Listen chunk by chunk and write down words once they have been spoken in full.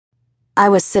I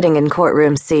was sitting in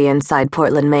courtroom C inside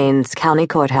Portland, Maine's county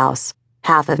courthouse,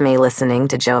 half of me listening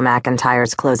to Joe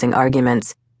McIntyre's closing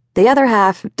arguments, the other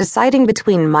half deciding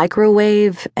between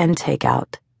microwave and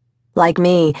takeout. Like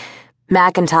me,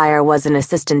 McIntyre was an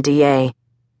assistant DA.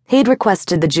 He'd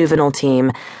requested the juvenile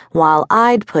team, while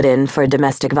I'd put in for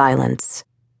domestic violence.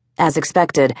 As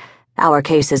expected, our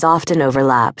cases often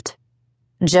overlapped.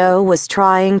 Joe was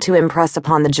trying to impress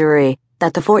upon the jury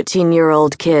that the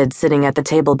 14-year-old kid sitting at the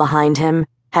table behind him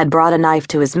had brought a knife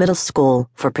to his middle school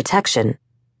for protection.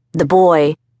 The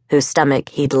boy, whose stomach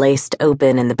he'd laced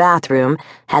open in the bathroom,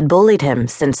 had bullied him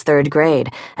since 3rd grade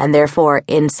and therefore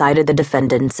incited the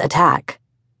defendant's attack.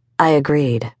 I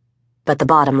agreed. But the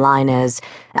bottom line is,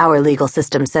 our legal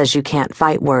system says you can't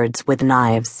fight words with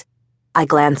knives. I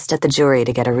glanced at the jury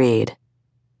to get a read.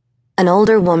 An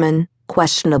older woman,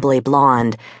 questionably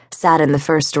blonde, sat in the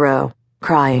first row,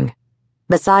 crying.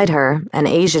 Beside her, an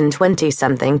Asian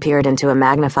 20-something peered into a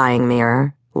magnifying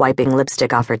mirror, wiping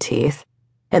lipstick off her teeth.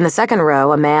 In the second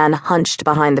row, a man hunched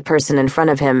behind the person in front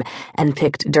of him and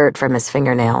picked dirt from his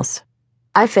fingernails.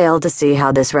 I failed to see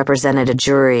how this represented a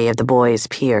jury of the boy's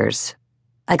peers.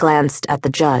 I glanced at the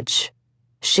judge.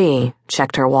 She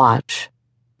checked her watch.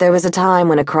 There was a time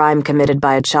when a crime committed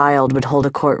by a child would hold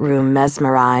a courtroom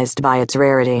mesmerized by its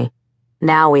rarity.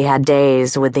 Now we had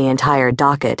days with the entire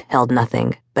docket held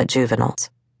nothing but juveniles.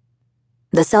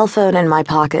 The cell phone in my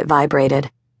pocket vibrated.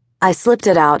 I slipped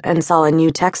it out and saw a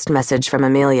new text message from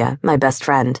Amelia, my best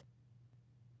friend.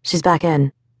 She's back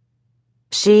in.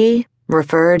 She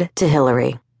referred to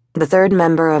Hillary, the third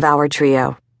member of our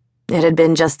trio. It had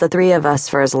been just the three of us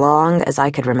for as long as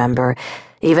I could remember.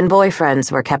 Even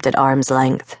boyfriends were kept at arm's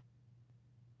length.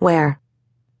 Where?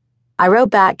 I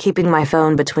wrote back, keeping my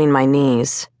phone between my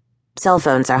knees. Cell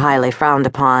phones are highly frowned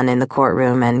upon in the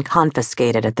courtroom and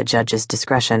confiscated at the judge's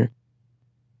discretion.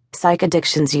 Psych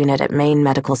Addictions Unit at Maine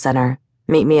Medical Center.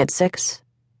 Meet me at 6.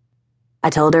 I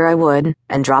told her I would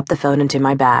and dropped the phone into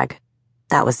my bag.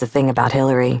 That was the thing about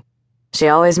Hillary. She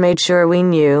always made sure we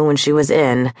knew when she was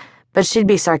in, but she'd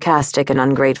be sarcastic and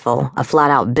ungrateful, a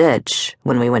flat-out bitch,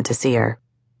 when we went to see her.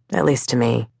 At least to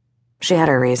me. She had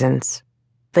her reasons.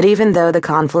 But even though the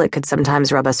conflict could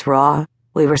sometimes rub us raw,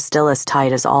 we were still as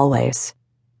tight as always.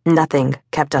 Nothing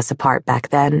kept us apart back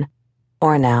then,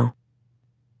 or now.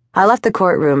 I left the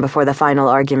courtroom before the final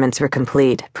arguments were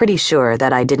complete, pretty sure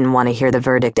that I didn't want to hear the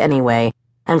verdict anyway,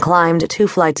 and climbed 2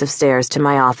 flights of stairs to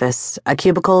my office, a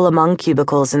cubicle among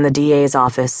cubicles in the DA's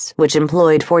office, which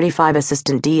employed 45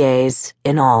 assistant DAs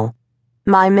in all.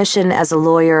 My mission as a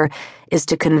lawyer is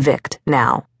to convict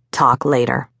now, talk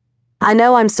later. I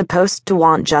know I'm supposed to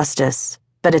want justice,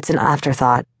 but it's an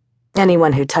afterthought.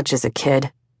 Anyone who touches a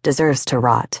kid deserves to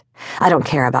rot. I don't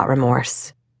care about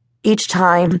remorse. Each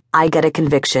time I get a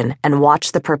conviction and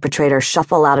watch the perpetrator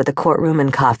shuffle out of the courtroom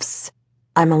in cuffs,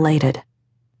 I'm elated.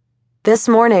 This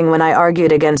morning, when I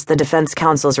argued against the defense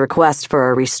counsel's request for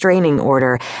a restraining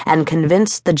order and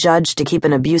convinced the judge to keep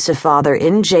an abusive father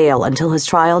in jail until his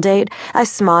trial date, I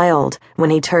smiled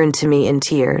when he turned to me in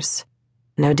tears.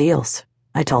 No deals,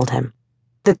 I told him.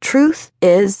 The truth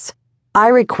is, I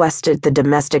requested the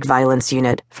domestic violence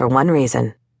unit for one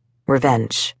reason: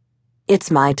 revenge. It's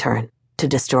my turn to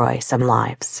destroy some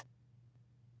lives.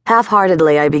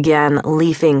 Half-heartedly, I began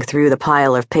leafing through the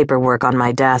pile of paperwork on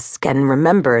my desk and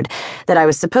remembered that I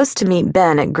was supposed to meet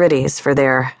Ben at Gritty's for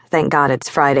their Thank God It's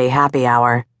Friday happy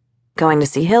hour. Going to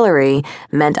see Hillary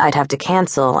meant I'd have to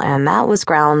cancel, and that was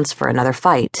grounds for another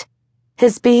fight.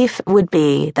 His beef would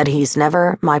be that he's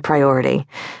never my priority.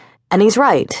 And he's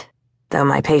right, though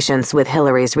my patience with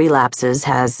Hillary's relapses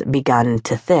has begun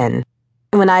to thin.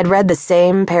 When I'd read the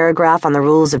same paragraph on the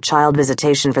rules of child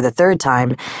visitation for the 3rd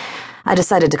time, I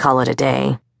decided to call it a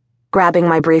day. Grabbing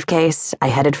my briefcase, I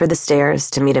headed for the stairs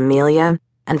to meet Amelia,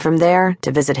 and from there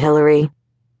to visit Hillary.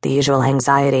 The usual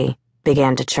anxiety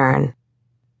began to churn.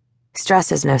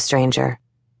 Stress is no stranger.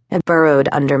 It burrowed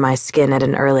under my skin at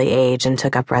an early age and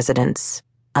took up residence,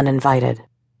 uninvited.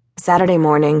 Saturday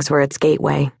mornings were its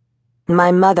gateway.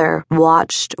 My mother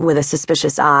watched with a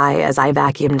suspicious eye as I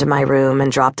vacuumed my room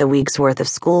and dropped a week's worth of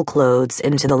school clothes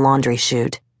into the laundry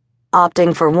chute.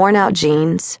 Opting for worn-out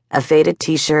jeans, a faded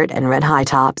t-shirt, and red high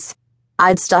tops,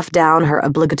 I'd stuff down her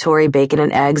obligatory bacon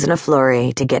and eggs in a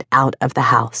flurry to get out of the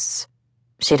house.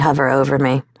 She'd hover over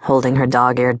me, holding her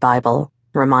dog-eared Bible,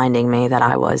 reminding me that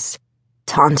I was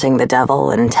taunting the devil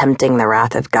and tempting the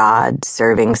wrath of God,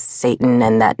 serving Satan,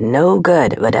 and that no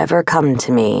good would ever come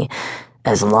to me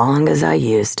as long as I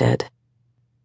used it.